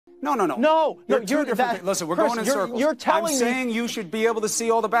No. You're two different things. Listen, we're Chris, going in circles. You're telling I'm saying you should be able to see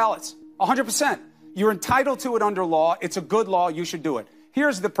all the ballots. 100%. You're entitled to it under law. It's a good law. You should do it.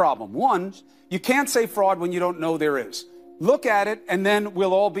 Here's the problem. One, you can't say fraud when you don't know there is. Look at it, and then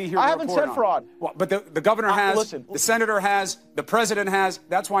we'll all be here to report on it. I haven't said fraud. Well, but the governor has, the senator has, the president has.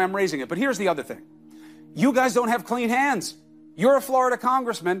 That's why I'm raising it. But here's the other thing. You guys don't have clean hands. You're a Florida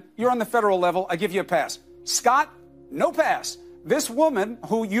congressman. You're on the federal level. I give you a pass. Scott, no pass. This woman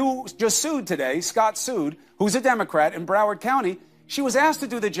who you just sued today, Scott sued, who's a Democrat in Broward County, she was asked to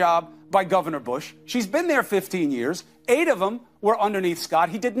do the job by Governor Bush. She's been there 15 years. 8 of them were underneath Scott.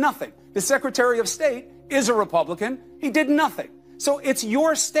 He did nothing. The Secretary of State is a Republican. He did nothing. So it's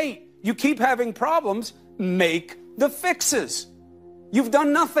your state. You keep having problems. Make the fixes. You've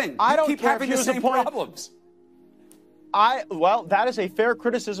done nothing. I don't keep care having if the same problems. Well, that is a fair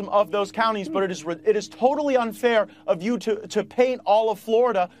criticism of those counties, but it is totally unfair of you to paint all of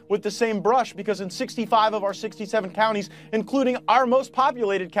Florida with the same brush, because in 65 of our 67 counties, including our most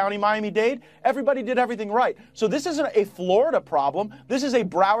populated county, Miami-Dade, everybody did everything right. So this isn't a Florida problem. This is a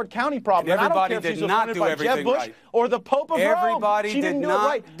Broward County problem. And everybody did not do everything right. Or the Pope of Rome. Everybody did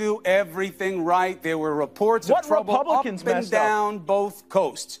not do everything right. There were reports of trouble up and down both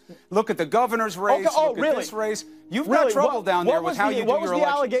coasts. Look at the governor's race. Look at this race. You've got trouble down there with how you do your elections. What was the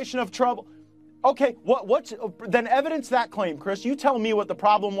allegation of trouble? Okay, then evidence that claim, Chris. You tell me what the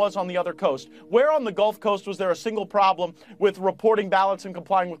problem was on the other coast. Where on the Gulf Coast was there a single problem with reporting ballots and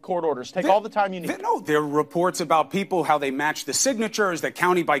complying with court orders? Take all the time you need. No, there are reports about people, how they match the signatures, that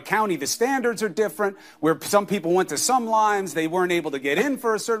county by county the standards are different, where some people went to some lines, they weren't able to get in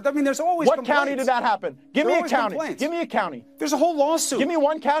for a certain... I mean, there's always complaints. What county did that happen? Give me a county. Give me a county. There's a whole lawsuit. Give me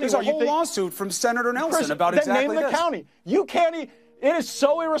one county. There's a whole lawsuit from Senator Nelson about exactly this. Then name the county. You can't... It is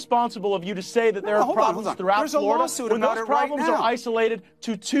so irresponsible of you to say that there are problems throughout Florida when those problems are isolated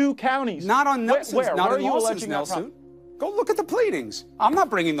to 2 counties. Not on Nelson's, not in Nelson's lawsuit. Go look at the pleadings. I'm not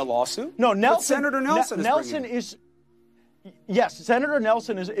bringing the lawsuit. No, Nelson. Senator Nelson is. Yes, Senator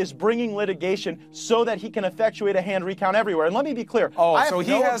Nelson is bringing litigation so that he can effectuate a hand recount everywhere. And let me be clear. So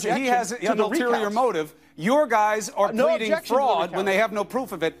he has an ulterior motive. Your guys are pleading fraud when they have no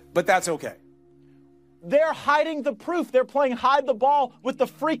proof of it, but that's okay. They're hiding the proof. They're playing hide the ball with the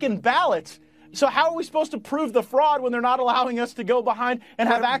freaking ballots. So how are we supposed to prove the fraud when they're not allowing us to go behind and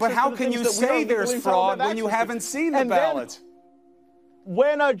have access to the things that we But how can you say there's fraud when you haven't seen the ballots?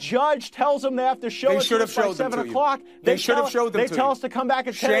 When a judge tells them they have to show it to us by 7 o'clock, they tell us to come back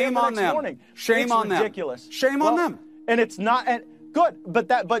at 10 a.m. the next morning. Shame on them. It's ridiculous. Shame on them. And it's not... Good,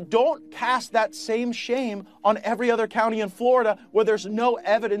 but don't cast that same shame on every other county in Florida where there's no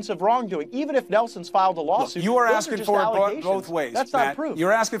evidence of wrongdoing. Even if Nelson's filed a lawsuit, look, you are asking for it both ways. That's not proof.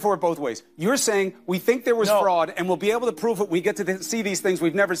 You're asking for it both ways. You're saying we think there was fraud and we'll be able to prove it. We get to see these things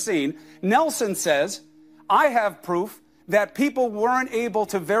we've never seen. Nelson says, I have proof that people weren't able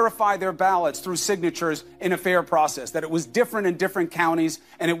to verify their ballots through signatures in a fair process, that it was different in different counties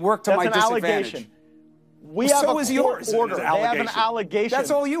and it worked to my disadvantage. Allegation. We have a court order. They have an allegation.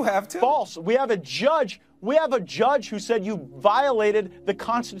 That's all you have, too. False. We have a judge. We have a judge who said you violated the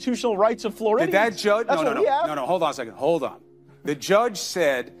constitutional rights of Floridians. Did that judge? No. Hold on a second. Hold on. The judge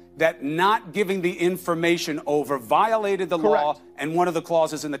said that not giving the information over violated the law and one of the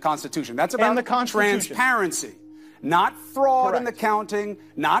clauses in the Constitution. That's about transparency, not fraud in the counting,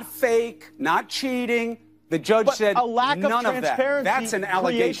 not fake, not cheating. The judge said a lack of none of that. That's an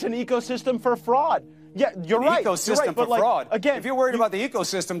allegation. Creates an ecosystem for fraud. Yeah, you're right. Ecosystem for fraud. Again, if you're worried about the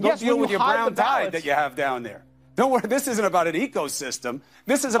ecosystem, go deal with your brown tide that you have down there. Don't worry. This isn't about an ecosystem.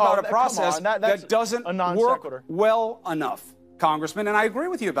 This is about a process that doesn't work well enough, Congressman, and I agree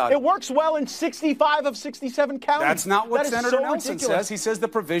with you about it. It works well in 65 of 67 counties. That's not what Senator Nelson says. He says the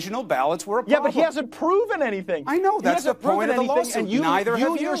provisional ballots were a problem. Yeah, but he hasn't proven anything. I know. That's the point of the lawsuit. And neither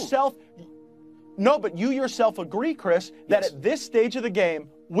have you. No, but you yourself agree, Chris, that at this stage of the game,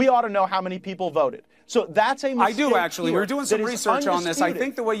 we ought to know how many people voted. So that's a mistake. I do, actually. We're doing some research on this. I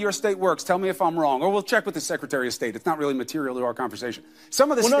think the way your state works, tell me if I'm wrong, or we'll check with the Secretary of State. It's not really material to our conversation.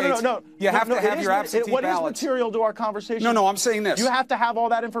 Some of the states, you have to have your absentee ballots. What is material to our conversation? No, I'm saying this. You have to have all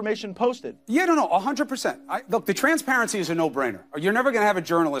that information posted. Yeah, 100%. Look, the transparency is a no-brainer. You're never going to have a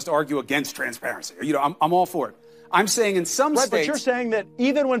journalist argue against transparency. I'm all for it. I'm saying in some states... But you're saying that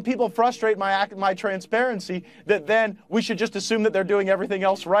even when people frustrate my transparency, that then we should just assume that they're doing everything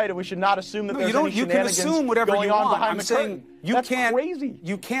else right, and we should not assume that there's any shenanigans you can assume whatever going you on want. behind I'm the saying curtain. That's crazy.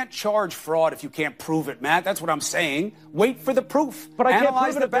 You can't charge fraud if you can't prove it, Matt. That's what I'm saying. Wait for the proof. But I can't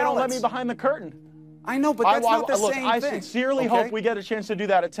prove it if they don't let me behind the curtain. I know, but that's not the same thing. I sincerely hope we get a chance to do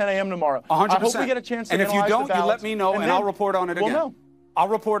that at 10 a.m. tomorrow. 100%. I hope we get a chance to and if you don't, you let me know, and I'll report on it again. Well, no. I'll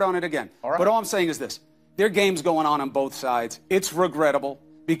report on it again. All right. But all I'm saying is this. There are games going on both sides. It's regrettable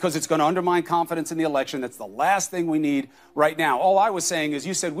because it's going to undermine confidence in the election. That's the last thing we need right now. All I was saying is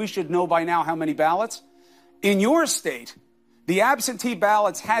you said we should know by now how many ballots. In your state, the absentee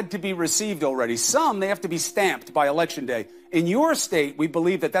ballots had to be received already. Some, they have to be stamped by Election Day. In your state, we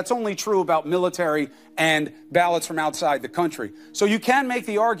believe that that's only true about military and ballots from outside the country. So you can make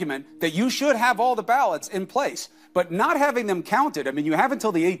the argument that you should have all the ballots in place, but not having them counted. I mean, you have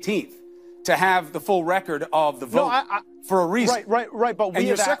until the 18th to have the full record of the vote for a reason. Right. But and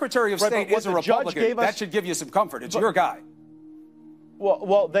your Secretary of State is a Republican. That should give you some comfort. It's your guy.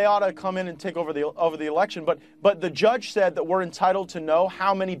 Well, they ought to come in and take over the election. But the judge said that we're entitled to know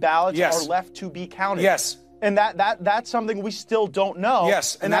how many ballots are left to be counted. Yes. And that's something we still don't know.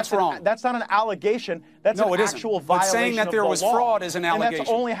 Yes, and that's wrong. That's not an allegation. That's an actual violation But saying that there was fraud is an allegation. And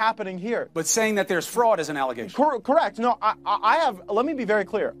that's only happening here. But saying that there's fraud is an allegation. Correct. No, I have. Let me be very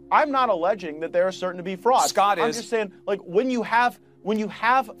clear. I'm not alleging that there is certain to be fraud. Scott is. I'm just saying, like, when you have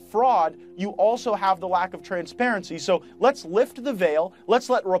fraud, you also have the lack of transparency. So let's lift the veil. Let's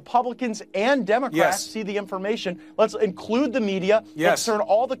let Republicans and Democrats see the information. Let's include the media. Let's turn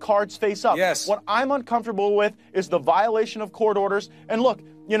all the cards face up. What I'm uncomfortable with is the violation of court orders. And look,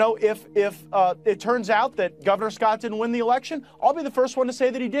 you know, if it turns out that Governor Scott didn't win the election, I'll be the first one to say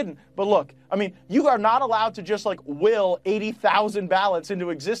that he didn't. But look, I mean, you are not allowed to just like will 80,000 ballots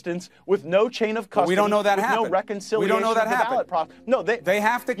into existence with no chain of custody. But we don't know that happened. No reconciliation. We don't know that of the ballot process. No, they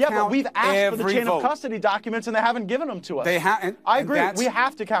have to count. Yeah, but we've asked for the chain vote. of custody documents, and they haven't given them to us. I agree. We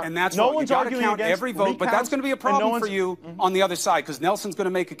have to count. And that's no wrong. one's you got to arguing count against every vote, but that's going to be a problem for you on the other side, because Nelson's going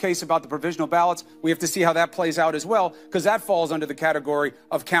to make a case about the provisional ballots. We have to see how that plays out as well, because that falls under the category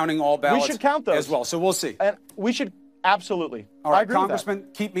of counting all ballots. We should count those as well. So we'll see. And we should absolutely. All right, I agree Congressman, with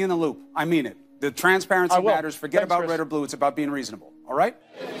that. keep me in the loop. I mean it. The transparency matters. Forget about red or blue. It's about being reasonable. All right?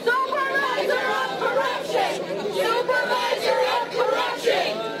 Supervisor of corruption! Supervisor of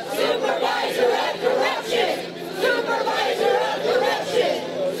corruption! Supervisor of corruption! Supervisor of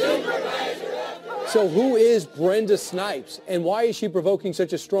corruption! Supervisor of corruption! So who is Brenda Snipes, and why is she provoking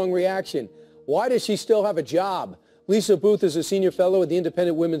such a strong reaction? Why does she still have a job? Lisa Booth is a senior fellow at the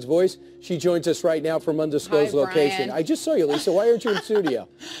Independent Women's Voice. She joins us right now from undisclosed location. I just saw you, Lisa. Why aren't you in studio?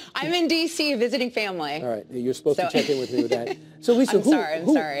 I'm in D.C. visiting family. All right. You're supposed to check in with me with that. So, Lisa, I'm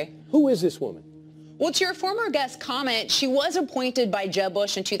sorry. Who is this woman? Well, to your former guest comment, she was appointed by Jeb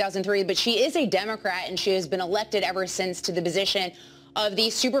Bush in 2003, but she is a Democrat, and she has been elected ever since to the position of the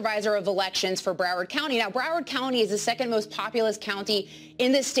supervisor of elections for Broward County. Now, Broward County is the second most populous county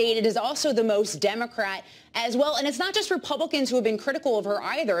in the state. It is also the most Democrat as well. And it's not just Republicans who have been critical of her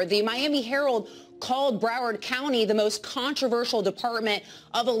either. The Miami Herald called Broward County the most controversial department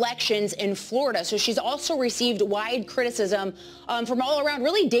of elections in Florida. So she's also received wide criticism from all around,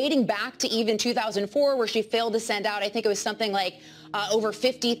 really dating back to even 2004, where she failed to send out, I think it was something like over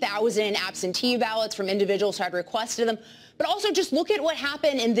 50,000 absentee ballots from individuals who had requested them. But also just look at what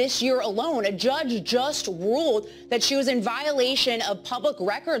happened in this year alone. A judge just ruled that she was in violation of public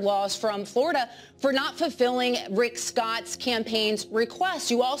record laws from Florida for not fulfilling Rick Scott's campaign's request.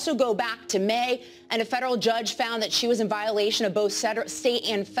 You also go back to May, and a federal judge found that she was in violation of both state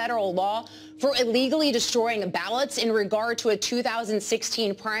and federal law for illegally destroying ballots in regard to a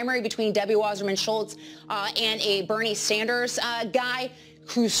 2016 primary between Debbie Wasserman Schultz and a Bernie Sanders guy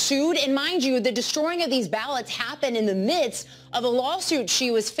who sued. And mind you, the destroying of these ballots happened in the midst of a lawsuit she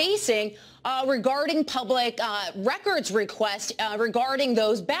was facing regarding public records request regarding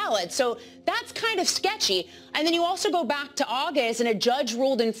those ballots. So that's kind of sketchy. And then you also go back to August, and a judge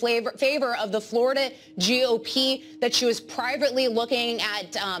ruled in favor of the Florida GOP that she was privately looking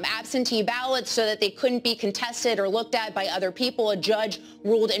at absentee ballots so that they couldn't be contested or looked at by other people. A judge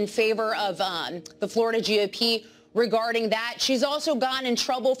ruled in favor of the Florida GOP regarding that. She's also gotten in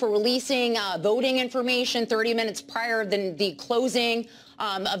trouble for releasing voting information 30 minutes prior than the closing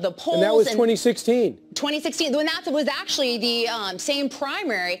of the polls. And that was 2016. 2016. When that was actually the same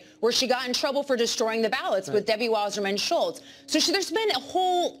primary where she got in trouble for destroying the ballots with Debbie Wasserman Schultz. So there's been a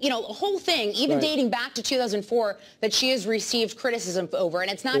whole thing, even dating back to 2004, that she has received criticism over,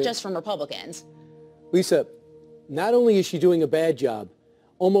 and it's not just from Republicans. Lisa, not only is she doing a bad job,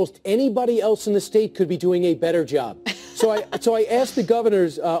 almost anybody else in the state could be doing a better job. So I asked the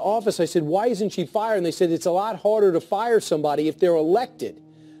governor's office, I said, why isn't she fired? And they said it's a lot harder to fire somebody if they're elected.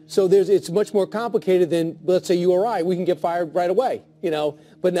 So it's much more complicated than, let's say you or I, we can get fired right away, you know.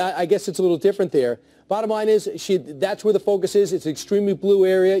 But I guess it's a little different there. Bottom line is, that's where the focus is. It's an extremely blue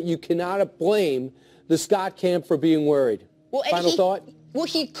area. You cannot blame the Scott camp for being worried. Well, Final thought? Well,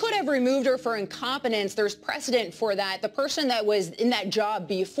 he could have removed her for incompetence. There's precedent for that. The person that was in that job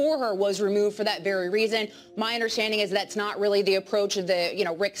before her was removed for that very reason. My understanding is that's not really the approach of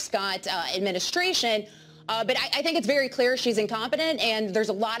the, Rick Scott administration. But I think it's very clear she's incompetent, and there's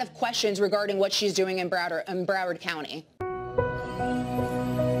a lot of questions regarding what she's doing in Broward County.